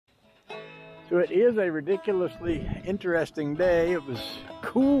So it is a ridiculously interesting day. It was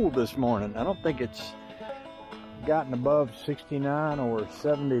cool this morning. I don't think it's gotten above 69 or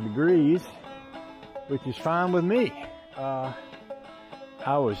 70 degrees, which is fine with me. I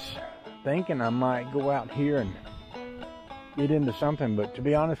was thinking I might go out here and get into something, but to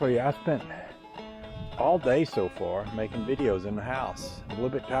be honest with you, I spent all day so far making videos in the house. I'm a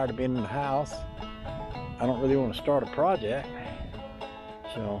little bit tired of being in the house. I don't really want to start a project,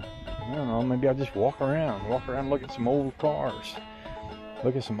 so I don't know, maybe I'll just walk around, look at some old cars,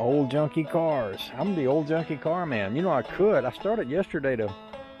 look at some old junky cars. I'm the old junky car man. You know, I started yesterday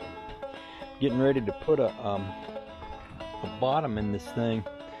getting ready to put a bottom in this thing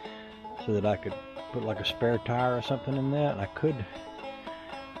so that I could put like a spare tire or something in that. I could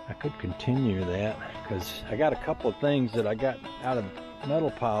continue that because I got a couple of things that I got out of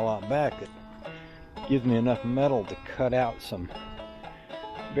metal pile out back that gives me enough metal to cut out some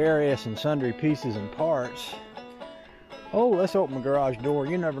various and sundry pieces and parts. Oh, let's open the garage door.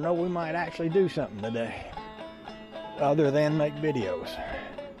 You never know, we might actually do something today other than make videos.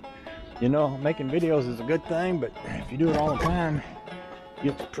 You know, making videos is a good thing, but if you do it all the time,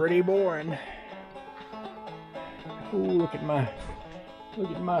 it's pretty boring. Ooh, look at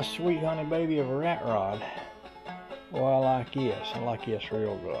my sweet honey baby of a rat rod. Oh, I like this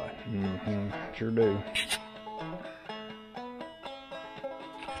real good. Sure do.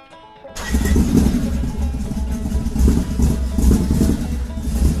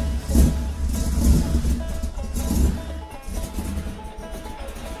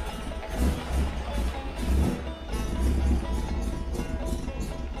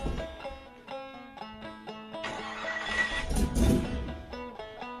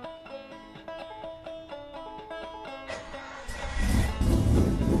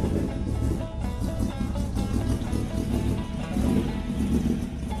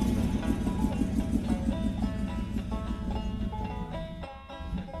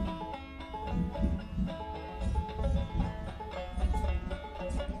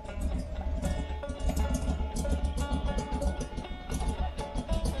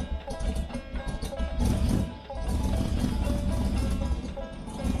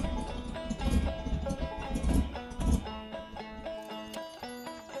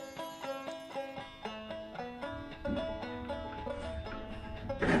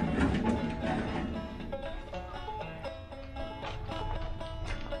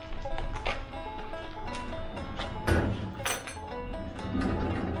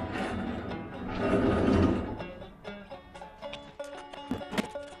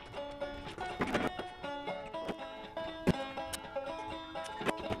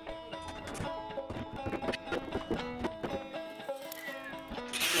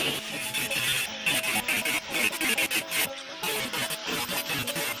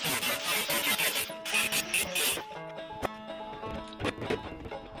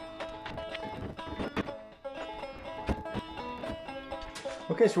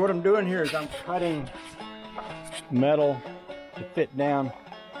 Okay, so what I'm doing here is I'm cutting metal to fit down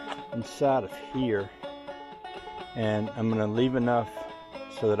inside of here, and I'm going to leave enough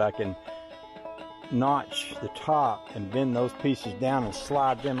so that I can notch the top and bend those pieces down and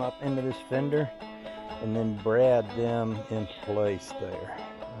slide them up into this fender and then brad them in place there.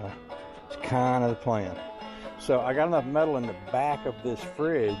 It's kind of the plan. So I got enough metal in the back of this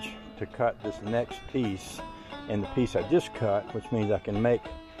fridge to cut this next piece and the piece I just cut, which means I can make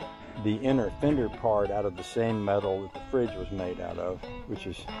the inner fender part out of the same metal that the fridge was made out of, which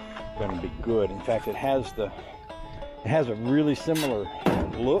is going to be good. In fact, it has a really similar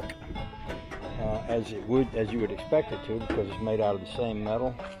look as you would expect it to, because it's made out of the same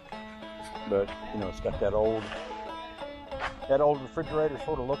metal. But you know, it's got that old refrigerator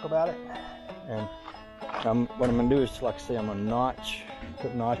sort of look about it. And what I'm going to do is, like I say, I'm going to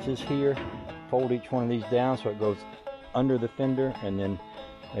put notches here, fold each one of these down so it goes under the fender, and then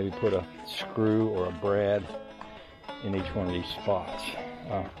maybe put a screw or a brad in each one of these spots.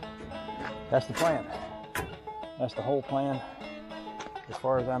 That's the plan. That's the whole plan, as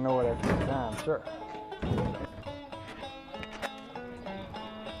far as I know it at this time, sir.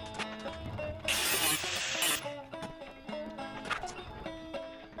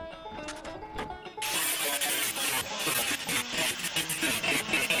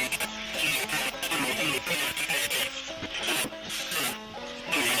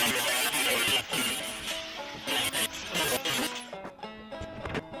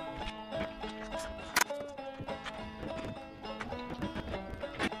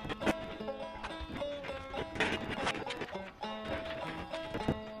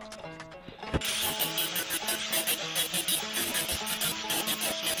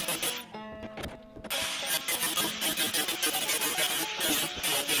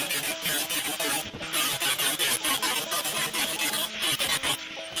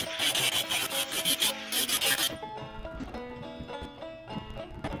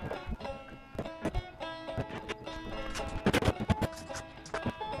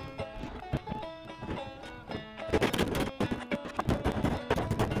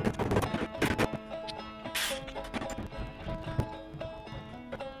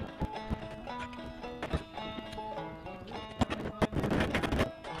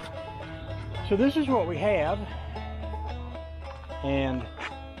 So this is what we have, and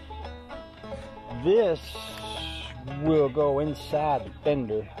this will go inside the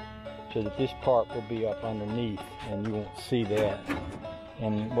fender so that this part will be up underneath and you won't see that.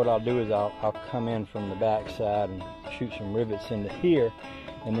 And what I'll do is I'll come in from the back side and shoot some rivets into here,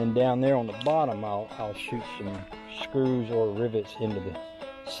 and then down there on the bottom I'll shoot some screws or rivets into the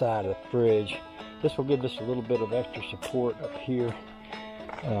side of the fridge. This will give us a little bit of extra support up here,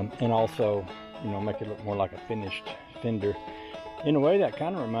 and also, you know, make it look more like a finished fender. In a way, that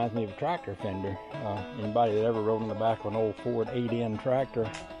kind of reminds me of a tractor fender. Anybody that ever rode in the back of an old Ford 8N tractor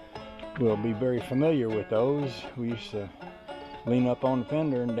will be very familiar with those. We used to lean up on the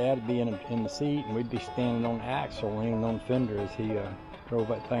fender, and Dad would be in the seat, and we'd be standing on the axle leaning on the fender as he drove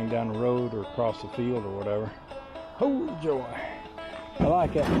that thing down the road or across the field or whatever. Oh joy! I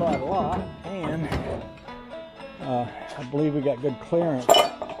like that quite a lot, and I believe we got good clearance.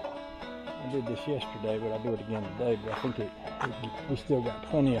 I did this yesterday, but I'll do it again today. But I think we still got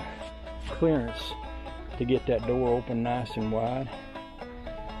plenty of clearance to get that door open nice and wide.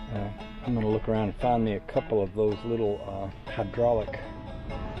 I'm going to look around and find me a couple of those little hydraulic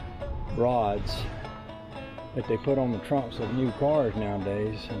rods that they put on the trunks of new cars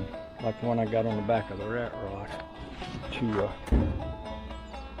nowadays, and like the one I got on the back of the rat rock,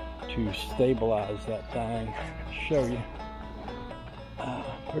 to stabilize that thing. Show you.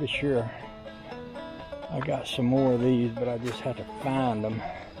 Pretty sure I got some more of these, but I just have to find them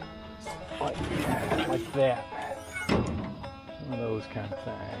like that. Some of those kind of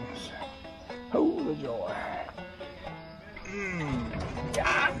things. Oh, the joy.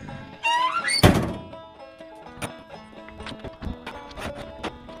 Yeah.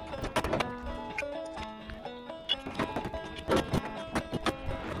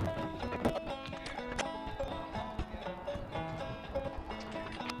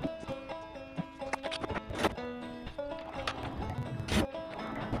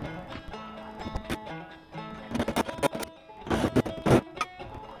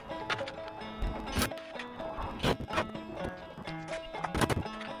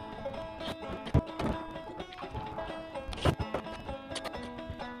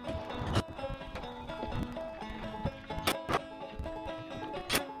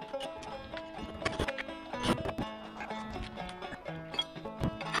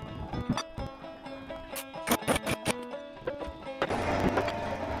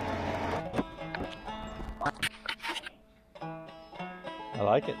 I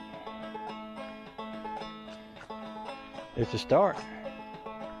like it. It's a start.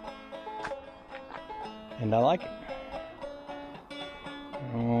 And I like it.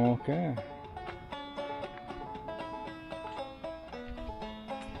 Okay.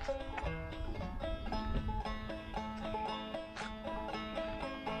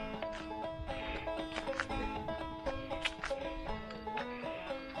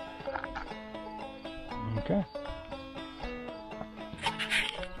 Okay.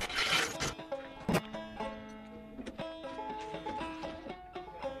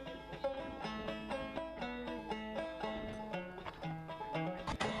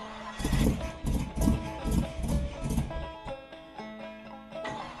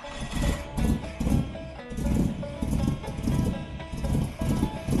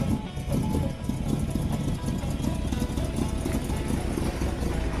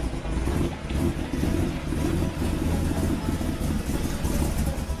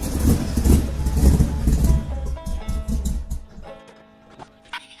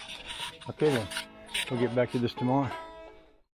 Okay then, we'll get back to this tomorrow.